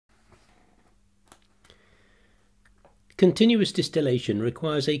Continuous distillation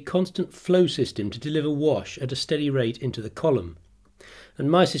requires a constant flow system to deliver wash at a steady rate into the column, and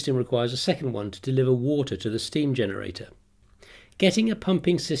my system requires a second one to deliver water to the steam generator. Getting a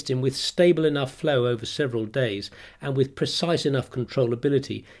pumping system with stable enough flow over several days and with precise enough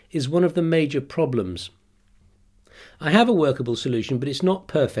controllability is one of the major problems. I have a workable solution, but it's not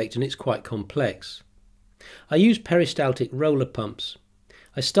perfect and it's quite complex. I use peristaltic roller pumps.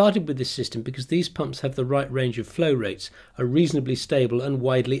 I started with this system because these pumps have the right range of flow rates, are reasonably stable and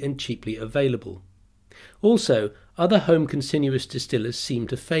widely and cheaply available. Also, other home continuous distillers seem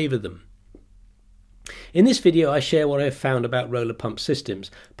to favour them. In this video I share what I have found about roller pump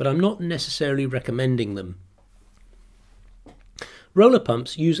systems, but I'm not necessarily recommending them. Roller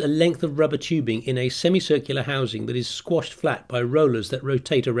pumps use a length of rubber tubing in a semicircular housing that is squashed flat by rollers that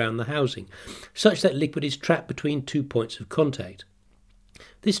rotate around the housing, such that liquid is trapped between 2 points of contact.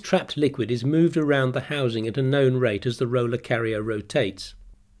 This trapped liquid is moved around the housing at a known rate as the roller carrier rotates.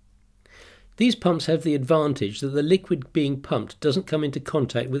 These pumps have the advantage that the liquid being pumped doesn't come into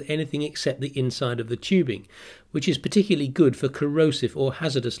contact with anything except the inside of the tubing, which is particularly good for corrosive or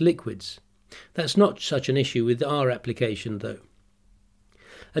hazardous liquids. That's not such an issue with our application though.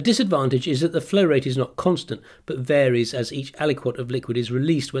 A disadvantage is that the flow rate is not constant but varies as each aliquot of liquid is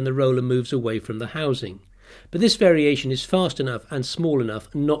released when the roller moves away from the housing. But this variation is fast enough and small enough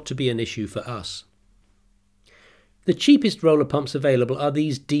not to be an issue for us. The cheapest roller pumps available are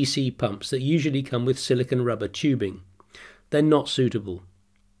these DC pumps that usually come with silicon rubber tubing. They're not suitable.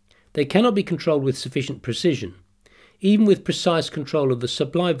 They cannot be controlled with sufficient precision. Even with precise control of the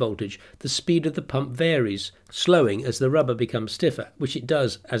supply voltage, the speed of the pump varies, slowing as the rubber becomes stiffer, which it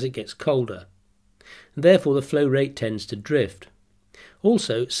does as it gets colder. Therefore the flow rate tends to drift.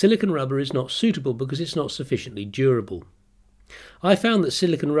 Also, silicon rubber is not suitable because it's not sufficiently durable. I found that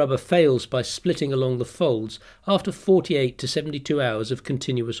silicon rubber fails by splitting along the folds after 48 to 72 hours of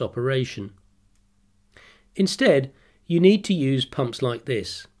continuous operation. Instead, you need to use pumps like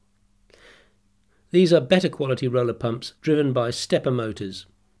this. These are better quality roller pumps driven by stepper motors.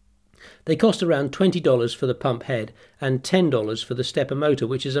 They cost around $20 for the pump head and $10 for the stepper motor,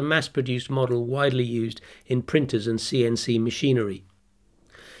 which is a mass-produced model widely used in printers and CNC machinery.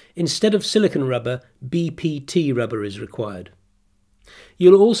 Instead of silicon rubber, BPT rubber is required.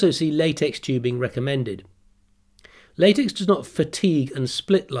 You'll also see latex tubing recommended. Latex does not fatigue and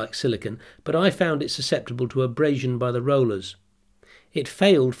split like silicon, but I found it susceptible to abrasion by the rollers. It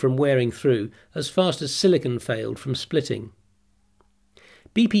failed from wearing through as fast as silicon failed from splitting.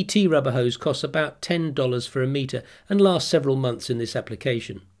 BPT rubber hose costs about $10 for a metre and lasts several months in this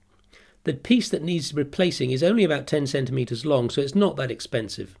application. The piece that needs replacing is only about 10 centimetres long, so it's not that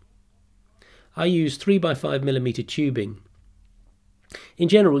expensive. I use 3x5mm tubing. In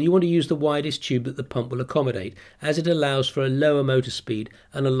general, you want to use the widest tube that the pump will accommodate, as it allows for a lower motor speed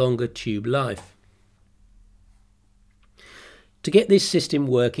and a longer tube life. To get this system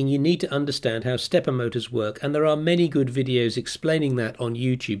working, you need to understand how stepper motors work, and there are many good videos explaining that on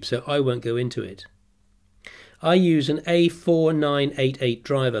YouTube, so I won't go into it. I use an A4988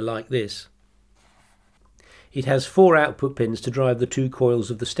 driver like this. It has 4 output pins to drive the 2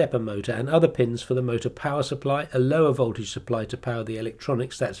 coils of the stepper motor and other pins for the motor power supply, a lower voltage supply to power the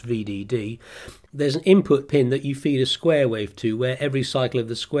electronics, that's VDD. There's an input pin that you feed a square wave to, where every cycle of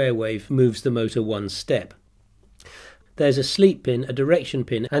the square wave moves the motor 1 step. There's a sleep pin, a direction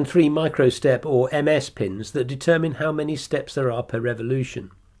pin and 3 microstep or MS pins that determine how many steps there are per revolution.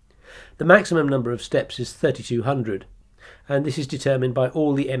 The maximum number of steps is 3200. And this is determined by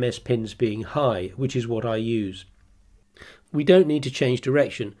all the MS pins being high, which is what I use. We don't need to change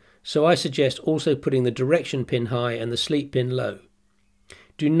direction, so I suggest also putting the direction pin high and the sleep pin low.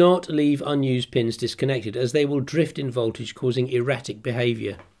 Do not leave unused pins disconnected, as they will drift in voltage, causing erratic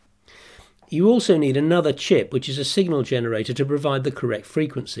behaviour. You also need another chip, which is a signal generator, to provide the correct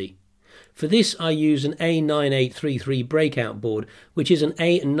frequency. For this I use an A9833 breakout board, which is an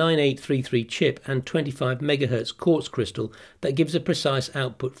A9833 chip and 25 MHz quartz crystal that gives a precise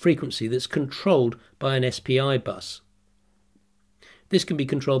output frequency that's controlled by an SPI bus. This can be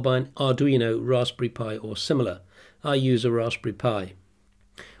controlled by an Arduino, Raspberry Pi or similar. I use a Raspberry Pi.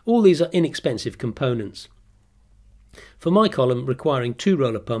 All these are inexpensive components. For my column requiring 2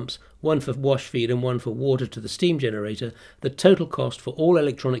 roller pumps, one for wash feed and one for water to the steam generator, the total cost for all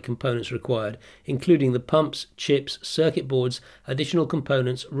electronic components required, including the pumps, chips, circuit boards, additional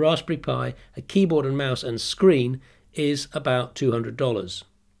components, Raspberry Pi, a keyboard and mouse and screen, is about $200.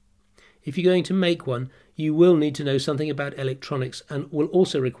 If you're going to make one, you will need to know something about electronics and will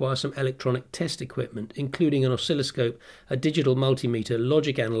also require some electronic test equipment, including an oscilloscope, a digital multimeter,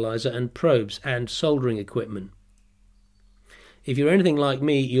 logic analyzer and probes, and soldering equipment. If you're anything like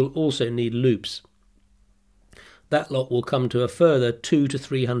me, you'll also need loops. That lot will come to a further $200 to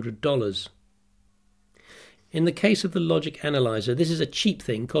 $300. In the case of the logic analyzer, this is a cheap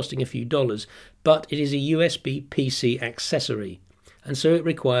thing costing a few dollars, but it is a USB PC accessory, and so it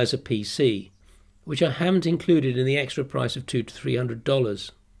requires a PC, which I haven't included in the extra price of $200 to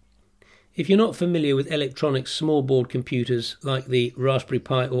 $300. If you're not familiar with electronic small board computers like the Raspberry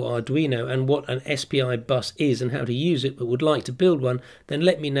Pi or Arduino and what an SPI bus is and how to use it, but would like to build one, then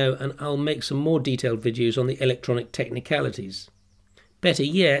let me know and I'll make some more detailed videos on the electronic technicalities. Better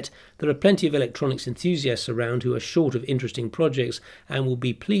yet, there are plenty of electronics enthusiasts around who are short of interesting projects and will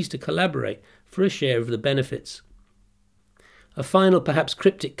be pleased to collaborate for a share of the benefits. A final, perhaps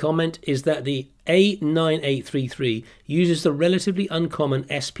cryptic comment is that the A9833 uses the relatively uncommon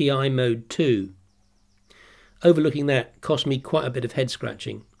SPI mode 2. Overlooking that cost me quite a bit of head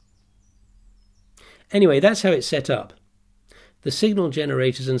scratching. Anyway, that's how it's set up. The signal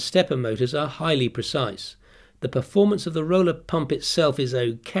generators and stepper motors are highly precise. The performance of the roller pump itself is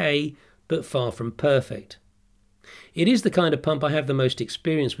okay, but far from perfect. It is the kind of pump I have the most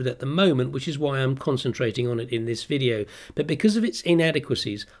experience with at the moment, which is why I'm concentrating on it in this video. But because of its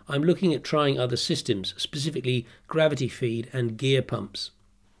inadequacies, I'm looking at trying other systems, specifically gravity feed and gear pumps.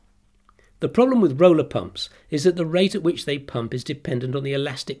 The problem with roller pumps is that the rate at which they pump is dependent on the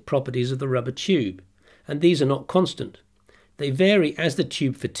elastic properties of the rubber tube, and these are not constant. They vary as the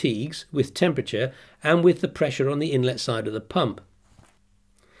tube fatigues, with temperature, and with the pressure on the inlet side of the pump.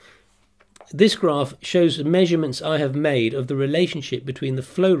 This graph shows measurements I have made of the relationship between the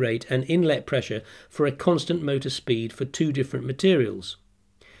flow rate and inlet pressure for a constant motor speed for two different materials,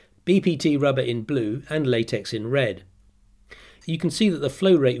 BPT rubber in blue and latex in red. You can see that the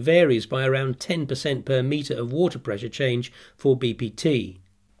flow rate varies by around 10% per metre of water pressure change for BPT.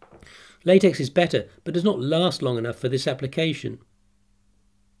 Latex is better, but does not last long enough for this application.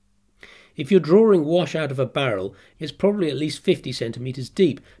 If you're drawing wash out of a barrel, it's probably at least 50 centimetres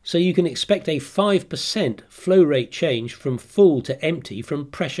deep, so you can expect a 5% flow rate change from full to empty from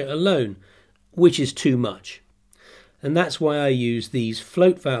pressure alone, which is too much. And that's why I use these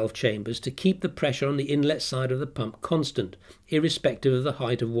float valve chambers to keep the pressure on the inlet side of the pump constant, irrespective of the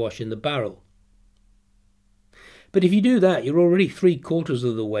height of wash in the barrel. But if you do that, you're already 3/4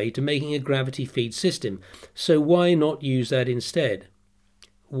 of the way to making a gravity feed system, so why not use that instead?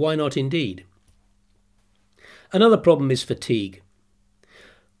 Why not indeed? Another problem is fatigue.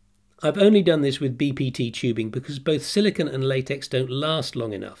 I've only done this with BPT tubing because both silicon and latex don't last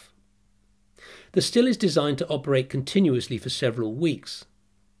long enough. The still is designed to operate continuously for several weeks.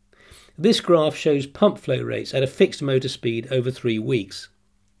 This graph shows pump flow rates at a fixed motor speed over 3 weeks.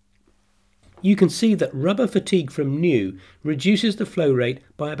 You can see that rubber fatigue from new reduces the flow rate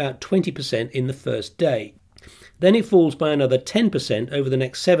by about 20% in the first day. Then it falls by another 10% over the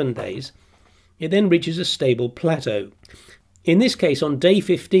next 7 days. It then reaches a stable plateau. In this case, on day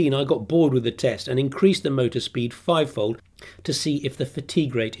 15, I got bored with the test and increased the motor speed 5-fold to see if the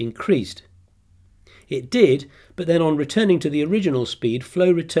fatigue rate increased. It did, but then on returning to the original speed,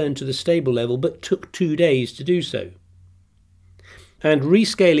 flow returned to the stable level, but took 2 days to do so. And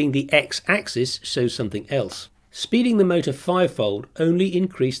rescaling the x-axis shows something else. Speeding the motor 5-fold only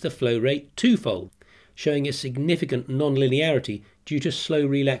increased the flow rate 2-fold. Showing a significant non-linearity due to slow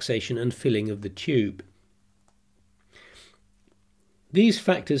relaxation and filling of the tube. These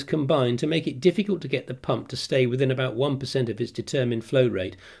factors combine to make it difficult to get the pump to stay within about 1% of its determined flow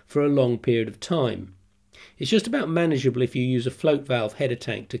rate for a long period of time. It's just about manageable if you use a float valve header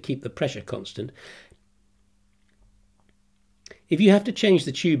tank to keep the pressure constant. If you have to change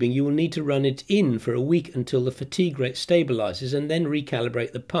the tubing, you will need to run it in for a week until the fatigue rate stabilises and then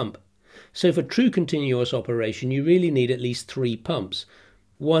recalibrate the pump. So for true continuous operation, you really need at least 3 pumps,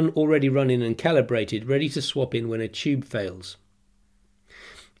 one already running and calibrated, ready to swap in when a tube fails.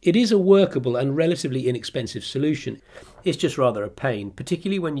 It is a workable and relatively inexpensive solution. It's just rather a pain,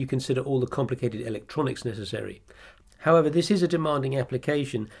 particularly when you consider all the complicated electronics necessary. However, this is a demanding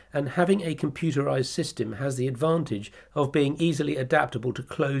application, and having a computerized system has the advantage of being easily adaptable to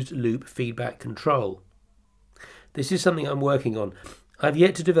closed-loop feedback control. This is something I'm working on. I've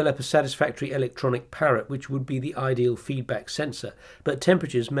yet to develop a satisfactory electronic parrot which would be the ideal feedback sensor, but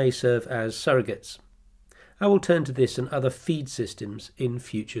temperatures may serve as surrogates. I will turn to this and other feed systems in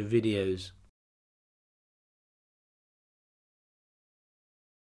future videos.